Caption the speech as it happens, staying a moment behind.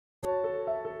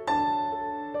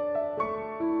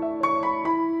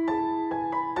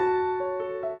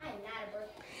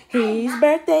Whose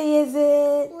birthday is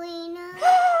it?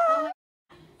 Irena.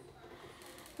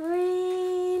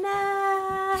 Irena.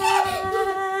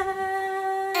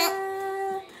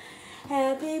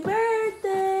 Happy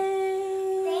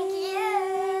birthday. Thank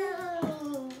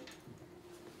you.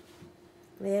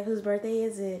 Liv, whose birthday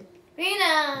is it?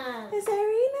 Irena. It's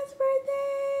Irena's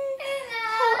birthday. Irena.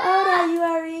 How old are you,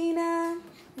 Irena?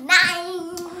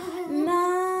 9.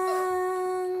 9.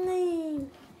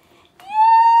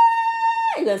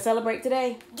 You gonna celebrate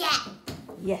today? Yeah.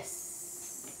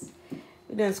 Yes.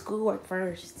 We're doing schoolwork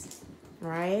first,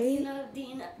 right?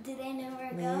 Do they know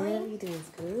where we're Yeah, going? you're doing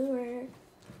schoolwork.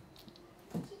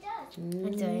 She does.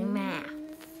 I'm doing math.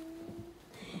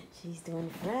 She's doing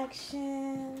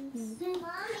fractions. Mommy,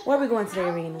 Where are we going today,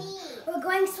 Irena? we're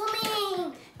going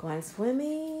swimming. Going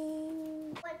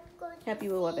swimming. Happy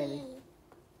with what, baby?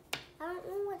 I don't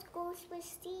know what goes with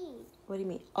Steve. What do you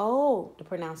mean? Oh, to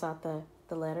pronounce out the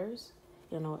letters?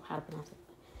 You don't know how to pronounce it.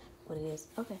 What it is?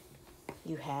 Okay.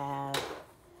 You have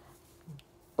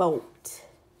boat.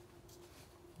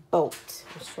 Boat.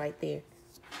 It's right there.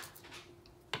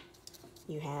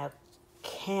 You have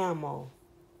camel.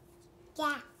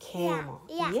 Yeah. Camel.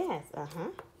 Yeah. Yes. Uh-huh.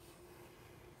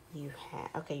 You have,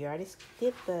 okay, you already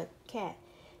skipped the cat.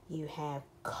 You have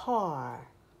car.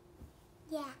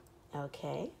 Yeah.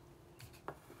 Okay.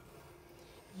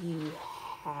 You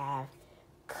have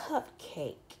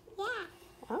cupcake. Yeah.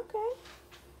 Okay.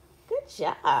 Good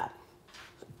job.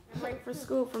 Break for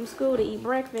school from school to eat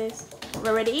breakfast. We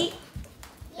ready to eat?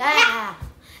 Yeah.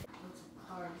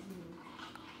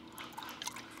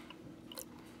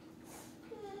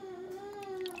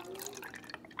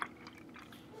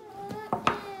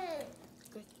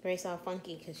 Grace all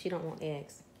funky because she don't want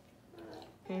eggs.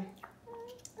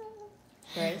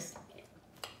 Grace?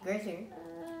 Grace here.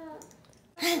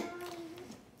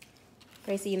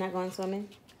 Gracie, you not going swimming?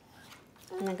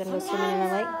 You're not gonna go swimming in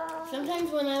the lake?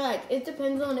 Sometimes when I it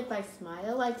depends on if I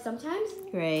smile. Like sometimes.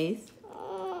 Grace.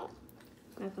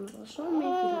 That's gonna go swimming if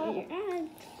you don't eat your eyes.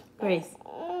 Grace.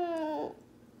 Oh,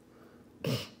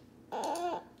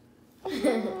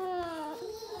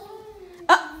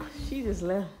 she just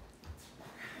left.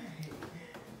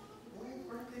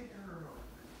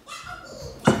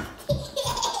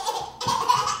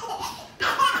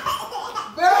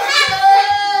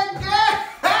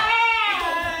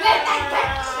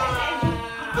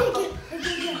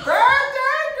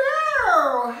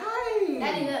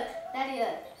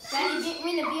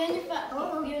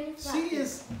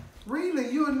 Rena,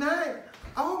 you are 9.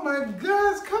 Oh my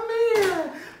gosh, come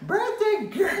here. Birthday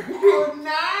girl, you're 9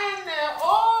 now.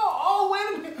 Oh,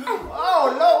 wait a minute.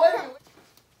 Oh, Lord, wait a minute.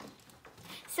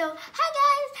 So, hi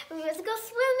guys, we're going to go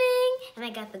swimming, and I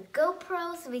got the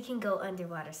GoPro so we can go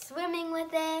underwater swimming with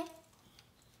it.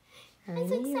 I'm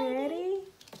so Irena, you excited. ready?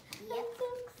 I'm so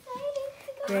excited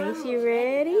to go. Grace, you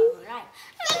ready? All right.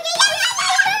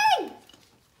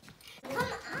 Come on.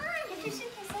 Let's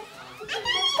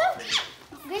go.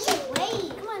 There's a way.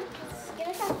 Come on. Let's get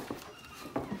us out.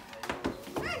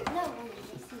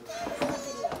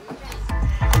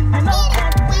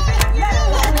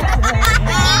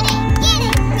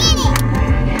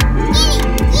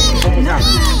 No.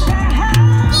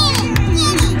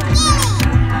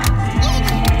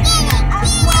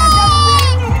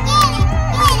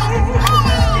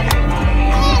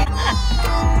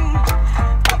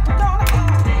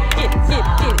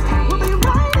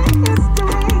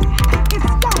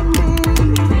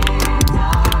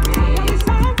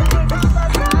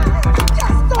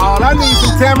 I need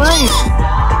some tambourine.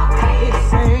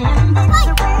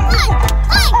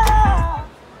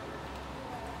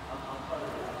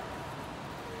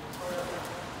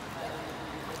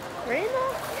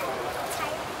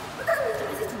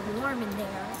 It's warm in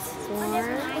there. It's warm.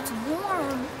 It's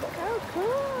warm. Oh,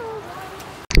 cool.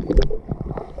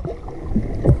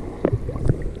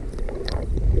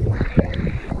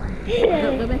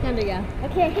 Go back under, yeah.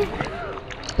 Okay.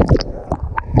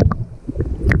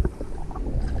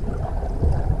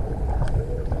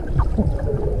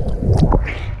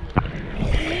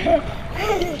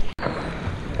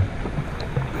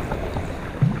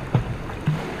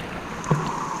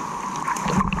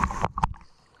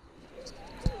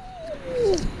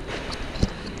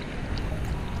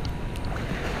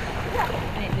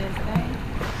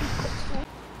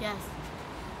 Yes.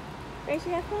 Grace,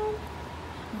 you have fun?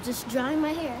 I'm just drying my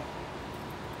hair.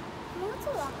 What's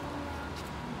a lot?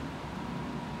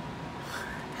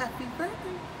 Happy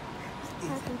birthday.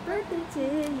 Happy birthday to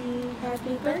you.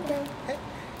 Happy birthday.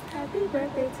 Happy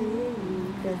birthday to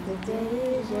you. Cause today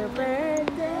is your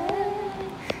birthday.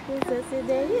 Because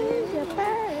today is your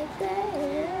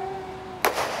birthday.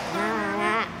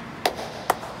 Ah.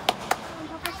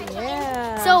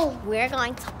 we're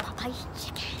going to Popeye's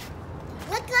Chicken.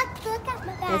 Look at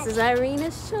my bag. This is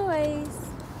Irena's choice.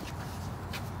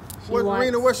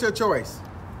 Irena, what's your choice?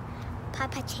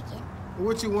 Popeye Chicken.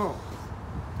 What you want?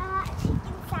 Chicken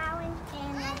sandwich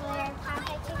and regular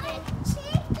Popeye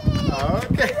Chicken.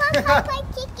 Okay. I love Popeye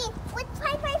Chicken. What's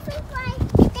Popeye French fries?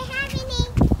 If they have any.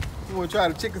 You want to try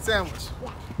the chicken sandwich?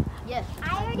 Yes. I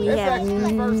already We That's have actually the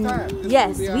first time. This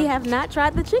yes, will be we our- have not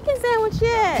tried the chicken sandwich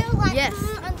yet. They're like Yes.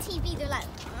 on TV. They're like.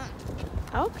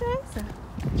 Okay, so Yeah,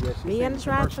 she we seen gonna the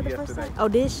try it for commercial the first yesterday. time. Oh,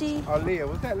 did she? Oh, Leah,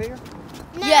 was that Leah?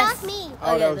 No, Yes. that's me.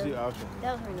 Oh, yeah, that was the- you. Okay.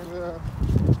 That was her name. Yeah.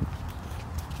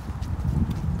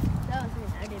 That was her.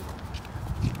 I didn't.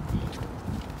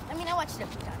 I mean, I watched it a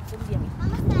few times. It was yummy.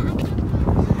 Mama said I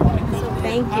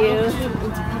Thank you.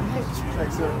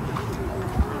 Thanks, sir.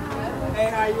 Hey,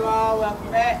 how you all?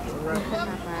 Welcome back.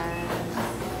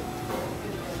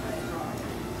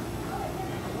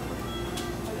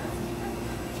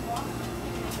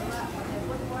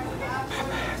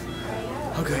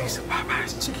 Okay, so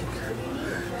Popeye's chicken curry.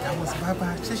 That was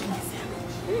Popeye's chicken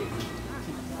sandwich.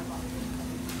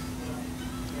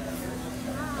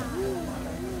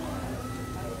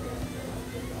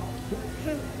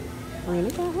 Irena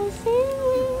got her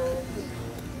sandwich.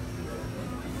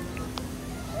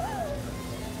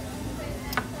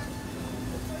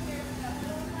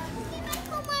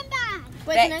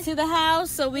 Back to the house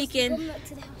so we can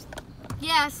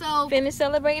Yeah, so finish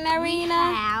celebrating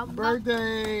Irena.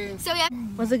 Birthday. so yeah.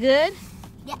 Was it good?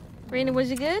 Yeah. Irena, was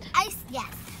you good? yes.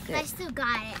 Good. I still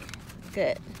got it.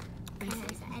 Good. Because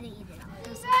I didn't eat it all. It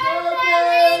was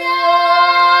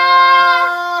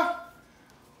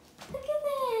Look at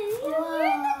this. You have a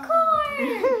unicorn.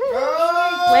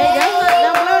 Wait,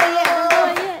 don't blow it yet. Don't blow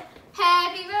it yet.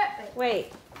 Happy birthday. Wait,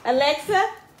 Alexa,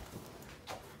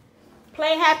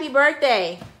 play Happy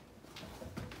Birthday.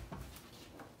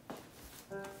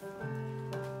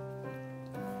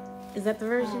 Is that the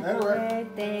version? That'll work.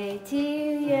 Birthday to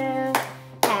you.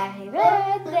 Happy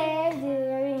birthday,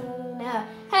 dear Irena.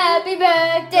 Happy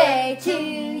birthday to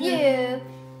you.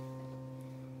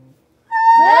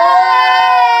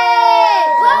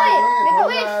 Blow it. Make a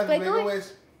wish. Make a wish.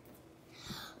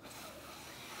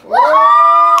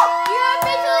 You're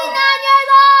officially 9 years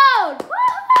old.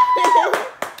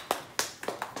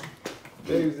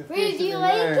 Wait, do you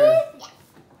like it? Yeah.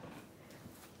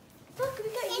 Look, we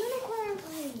got unicorn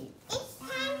plates. It's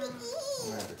time to eat. I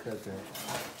have to cut that.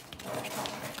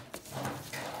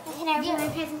 Can I open my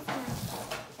presents now?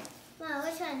 Mom,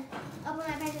 which one? Open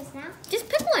my presents now? Just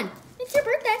pick one. It's your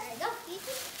birthday. There you go.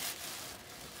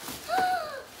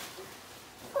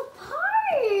 A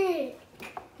park.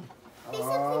 There's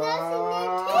something else in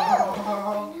there too. I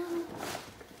know.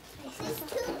 There's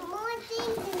two more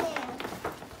things in there.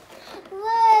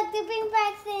 Look, the bring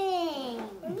back thing.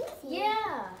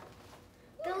 Yeah.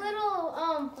 The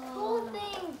little cool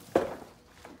thing.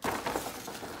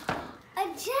 A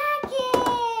jacket.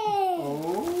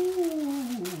 Oh.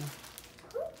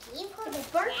 The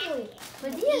Berkeley.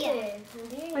 Medea.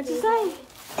 What'd you say?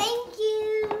 Thank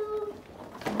you.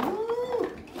 Oh,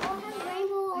 it has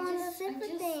rainbow on the zipper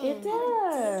thing. It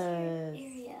does.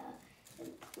 Area. And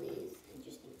please, I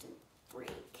just need to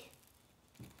break.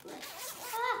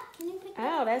 Can you pick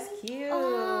Oh, that's cute.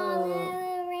 Oh, the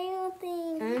rainbow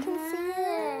thing. You can see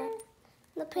it.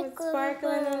 The It's pickle.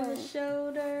 sparkling on the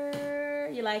shoulder.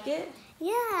 You like it?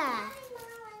 Yeah.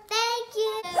 Thank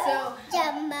you. So-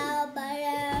 Jumbo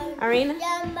balloon. Irena?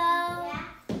 Jumbo. Are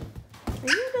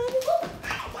you ready?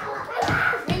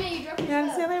 Rena, you dropped You want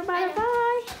to tell everybody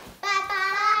bye?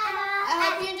 Bye-bye. I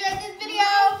hope you enjoyed this video.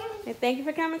 And thank you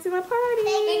for coming to my party.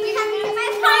 Thank you for coming to my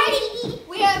party.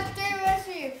 We have 3 words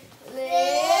for you.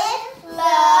 Live, love,